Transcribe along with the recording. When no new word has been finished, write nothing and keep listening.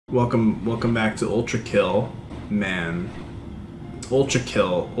Welcome back to ULTRAKILL. Man, it's ultra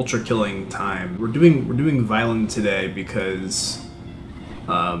killing time. We're doing violent today because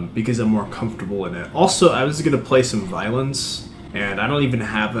I'm more comfortable in it. Also, I was gonna play some violence, and I don't even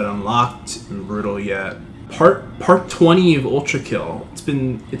have it unlocked in Brutal yet. Part 20 of ULTRAKILL.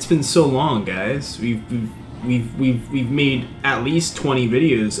 It's been so long, guys. We've made at least 20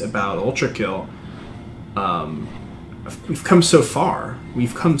 videos about ULTRAKILL. We've come so far.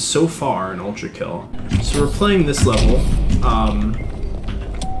 We've come so far in ULTRAKILL. So we're playing this level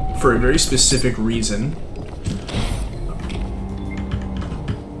for a very specific reason.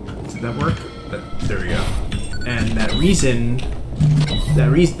 Did that work? There we go. And that reason.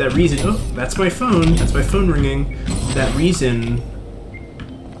 Oh, that's my phone. That's my phone ringing. That reason.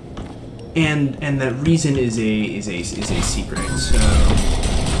 And that reason is a secret. So.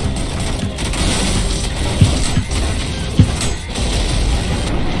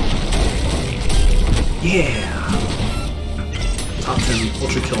 Yeah! Top 10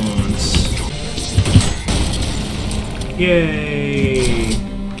 ULTRAKILL moments. Yay!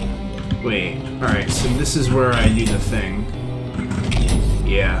 Wait, alright, so this is where I do the thing.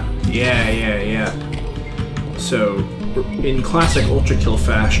 Yeah. So, in classic ULTRAKILL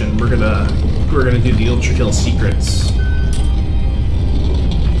fashion, we're gonna do the ULTRAKILL secrets.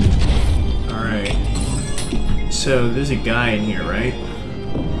 Alright. So, there's a guy in here, right?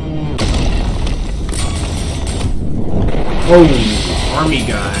 Oh, army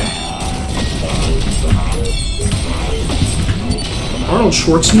guy. Arnold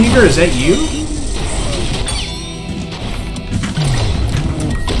Schwarzenegger, is that you?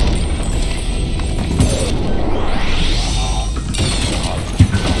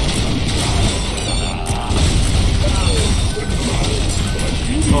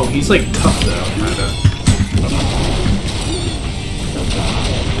 Oh, he's like tough though, kinda.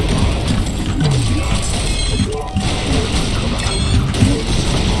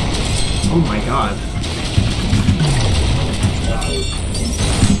 Oh my god.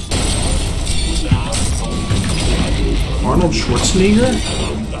 Arnold Schwarzenegger?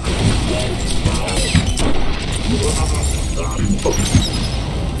 Oh.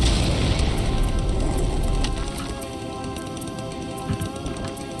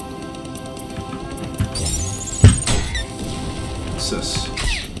 What's this?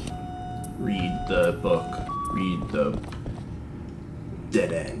 Read the book. Read the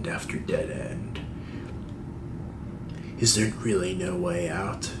dead end after dead end. Is there really no way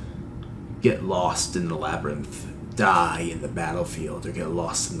out? Get lost in the labyrinth, die in the battlefield, or get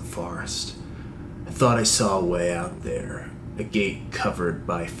lost in the forest. I thought I saw a way out there, a gate covered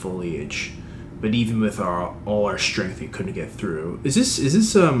by foliage, but even with all our strength, we couldn't get through. Is this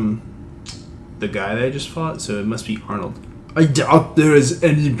the guy that I just fought? So it must be Arnold. I doubt there is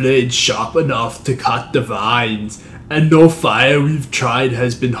any blade sharp enough to cut the vines, and no fire we've tried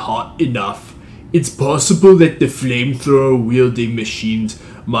has been hot enough. It's possible that the flamethrower-wielding machines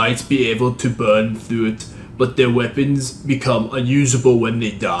might be able to burn through it, but their weapons become unusable when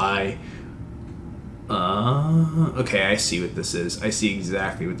they die. Okay, I see what this is. I see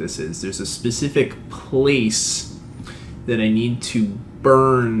exactly what this is. There's a specific place that I need to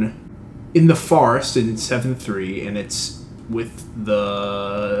burn in the forest in 7.3, and it's with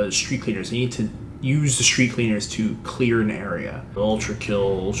the street cleaners. I need to use the street cleaners to clear an area.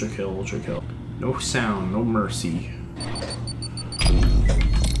 ULTRAKILL, ULTRAKILL, ULTRAKILL. No sound, no mercy.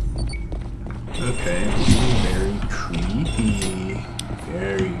 Okay, very creepy.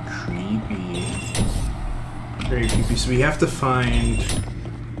 Very creepy. Very creepy. So we have to find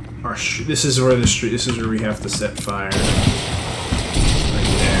our. This is where this is where we have to set fire. Right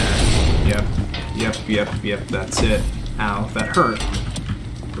there. Yep. That's it. Ow, that hurt.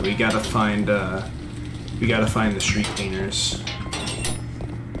 But we gotta find the street cleaners.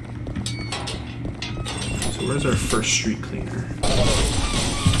 So where's our first street cleaner?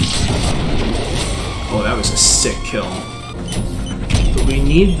 Oh, that was a sick kill. But we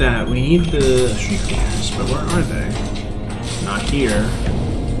need that. We need the street cleaners. But where are they? Not here.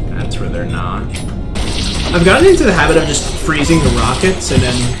 That's where they're not. I've gotten into the habit of just freezing the rockets and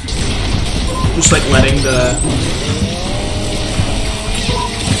then just like letting the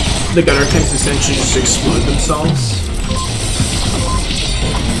gunner tanks essentially just explode themselves.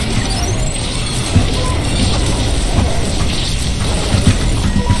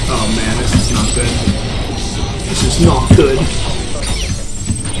 Oh man, this is not good. This is not good.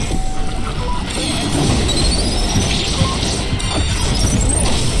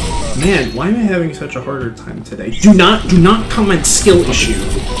 Man, why am I having such a harder time today? Do not comment skill issue.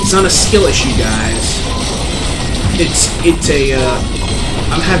 It's not a skill issue, guys. It's a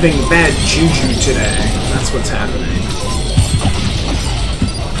I'm having bad juju today. That's what's happening.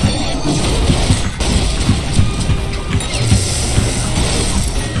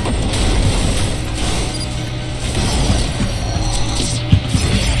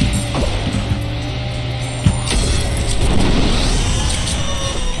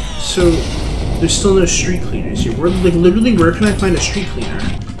 So, there's still no street cleaners here. We're like, literally, where can I find a street cleaner?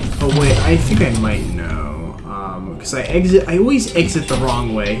 Oh wait, I think I might know. Because I always exit the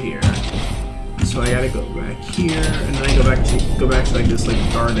wrong way here. So I gotta go back here, and then I go back to like this like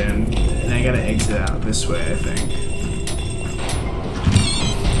garden, and I gotta exit out this way, I think.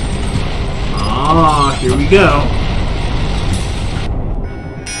 Ah, here we go.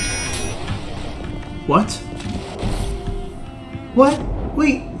 What? What?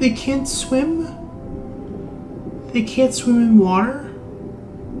 Wait, they can't swim? They can't swim in water?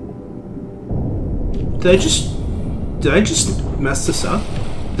 Did I just mess this up?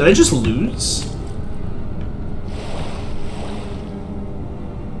 Did I just lose?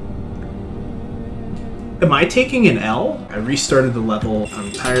 Am I taking an L? I restarted the level.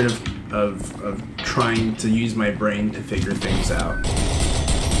 I'm tired of trying to use my brain to figure things out.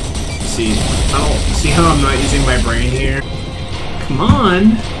 See how I'm not using my brain here? Come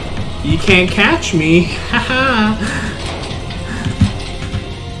on! You can't catch me! Haha!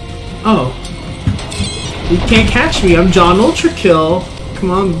 Oh. You can't catch me, I'm John ULTRAKILL!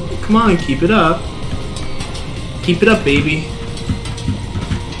 Come on, keep it up. Keep it up, baby.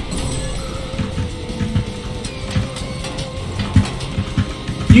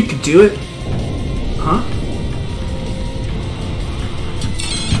 You could do it. Huh?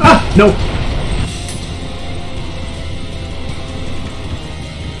 Ah! No!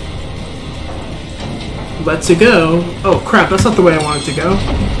 Let's go. Oh crap, that's not the way I wanted to go.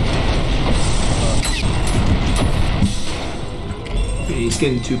 He's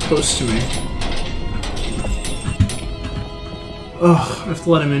getting too close to me. Oh, I have to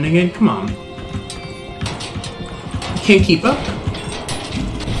let him in again? Come on. You can't keep up?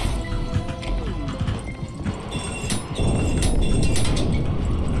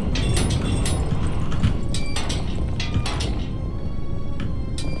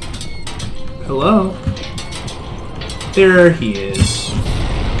 Hello? There he is.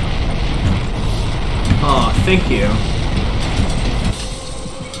 Oh, thank you.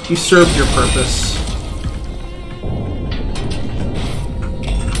 You served your purpose.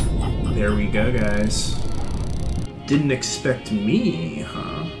 There we go, guys. Didn't expect me,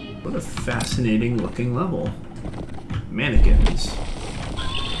 huh? What a fascinating looking level. Mannequins.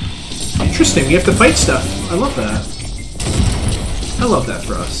 Interesting, we have to fight stuff. I love that. I love that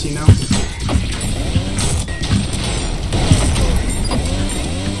for us, you know?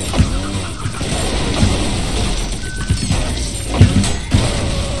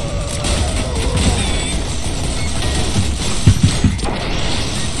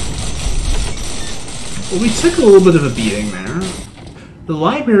 Well, we took a little bit of a beating there. The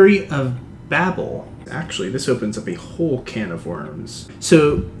Library of Babel. Actually, this opens up a whole can of worms.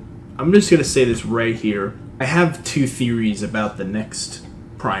 So, I'm just going to say this right here. I have two theories about the next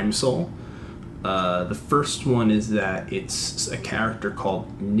Prime Soul. The first one is that it's a character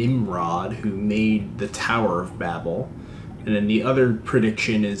called Nimrod who made the Tower of Babel. And then the other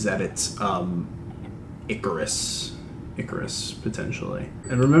prediction is that it's Icarus, potentially.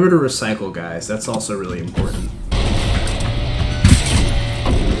 And remember to recycle, guys. That's also really important.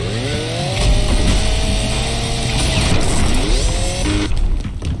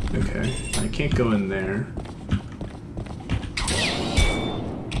 Okay, I can't go in there.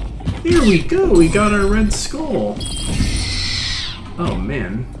 Here we go! We got our red skull! Oh,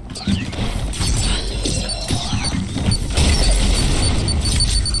 man.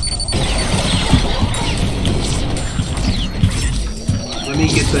 Let me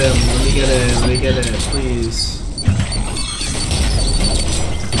get them. Let me get it, please.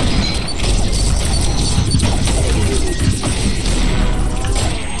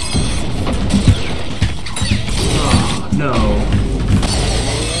 Oh, no.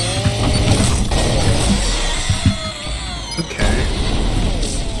 Okay.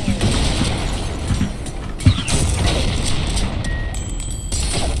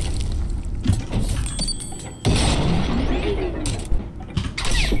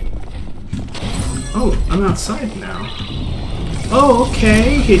 Oh, I'm outside now. Oh,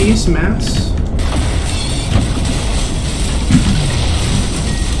 okay. Hideous mess.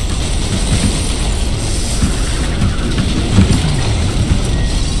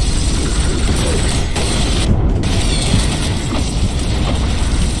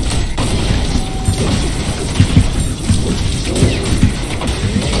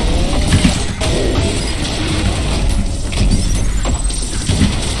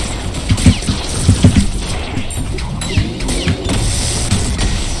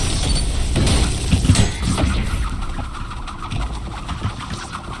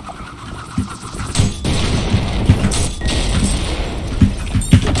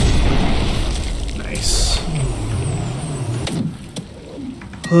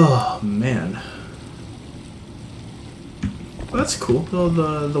 Oh, man. Well, that's cool.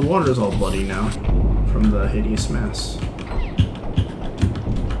 Though the water's all bloody now from the hideous mess.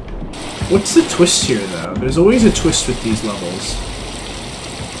 What's the twist here, though? There's always a twist with these levels.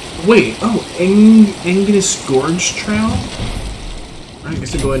 Wait, oh, Angus Gorge Trail? I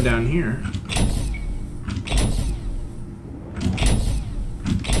guess I'm going down here.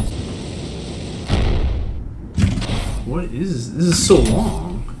 What is this? This is so long.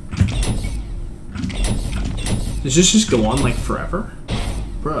 Does this just go on like forever?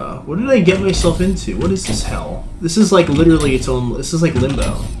 Bruh, what did I get myself into? What is this hell? This is like literally its own, this is like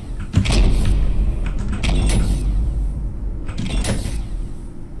Limbo.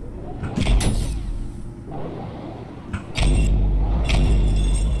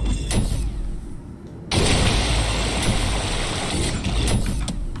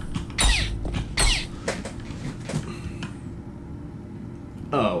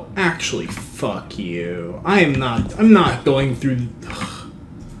 Oh, actually, fuck you. I'm not going through...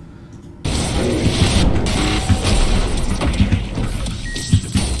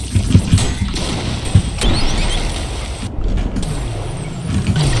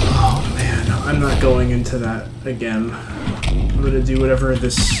 Oh, man, I'm not going into that again. I'm gonna do whatever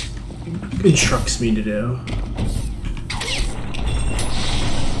this instructs me to do.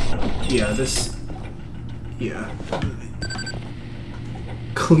 Yeah, this... Yeah.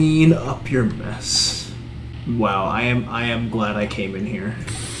 Clean up your mess. Wow, I am glad I came in here.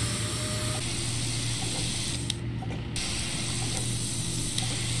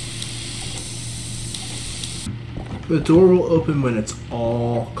 The door will open when it's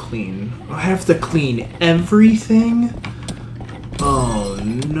all clean. I have to clean everything? Oh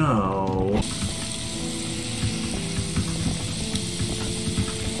no.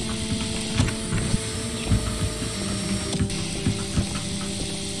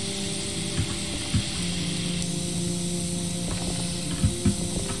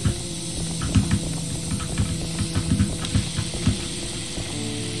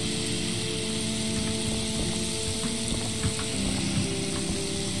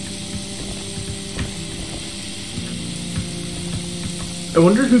 I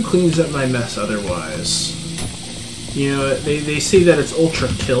wonder who cleans up my mess otherwise. You know, they say that it's ultra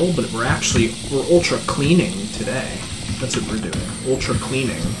kill, but we're ultra cleaning today. That's what we're doing. Ultra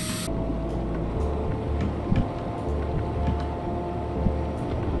cleaning.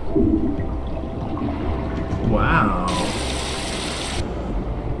 Wow.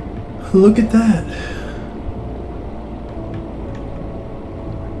 Look at that.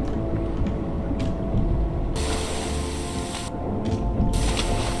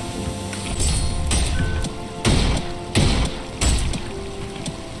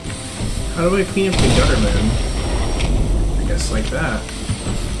 How do I clean up the gutter, man? I guess like that.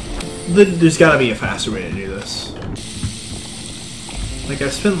 There's gotta be a faster way to do this. Like,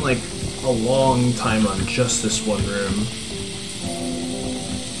 I've spent like a long time on just this one room.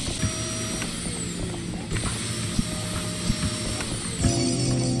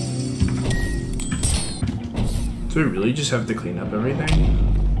 Do I really just have to clean up everything?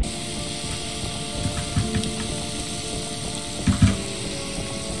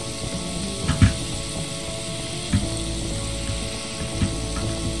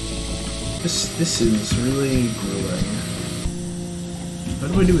 This is really grueling.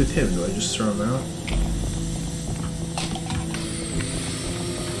 What do I do with him? Do I just throw him out?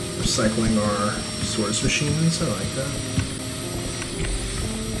 Recycling our source machines? I like that.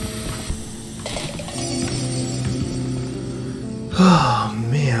 Oh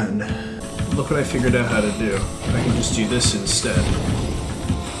man. Look what I figured out how to do. I can just do this instead.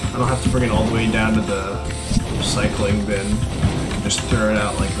 I don't have to bring it all the way down to the recycling bin. I can just throw it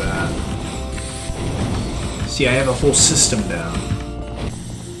out like that. See, I have a whole system down.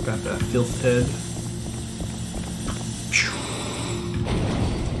 Got that filth head.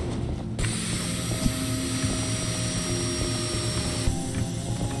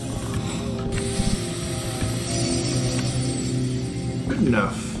 Good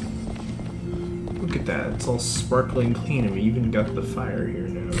enough. Look at that, it's all sparkling clean, and we even got the fire here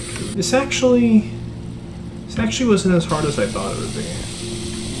now. This actually wasn't as hard as I thought it would be.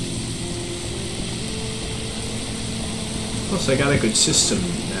 Plus, I got a good system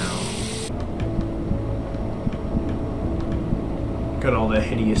now. Got all that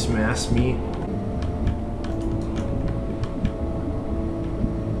hideous mass meat.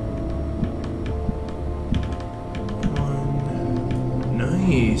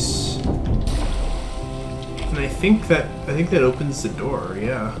 Nice. And I think that opens the door.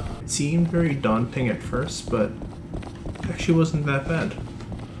 Yeah. It seemed very daunting at first, but it actually wasn't that bad.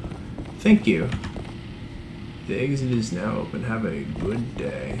 Thank you. The exit is now open. Have a good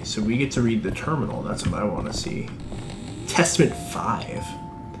day. So we get to read the terminal. That's what I want to see. Testament 5.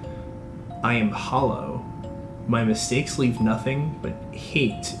 I am hollow. My mistakes leave nothing but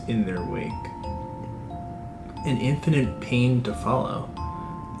hate in their wake. An infinite pain to follow.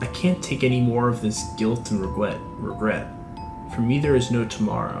 I can't take any more of this guilt and regret. For me there is no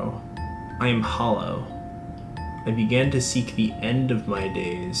tomorrow. I am hollow. I began to seek the end of my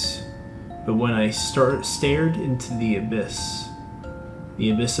days, but when I stared into the abyss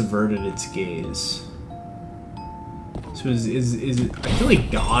averted its gaze. So is I feel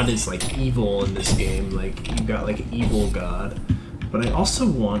like God is like evil in this game, like you got like evil God. But I also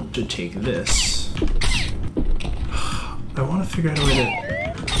want to take this. I want to figure out a way to...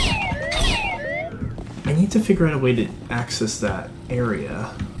 I need to figure out a way to access that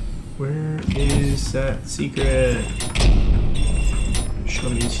area. Where is that secret? Show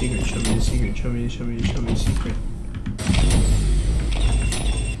me the secret, show me the secret, show me the secret.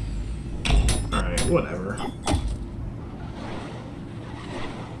 Alright, whatever.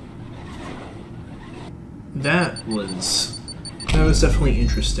 That was definitely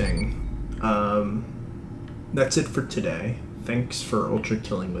interesting. That's it for today. Thanks for ultra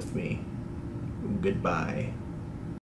killing with me. Goodbye.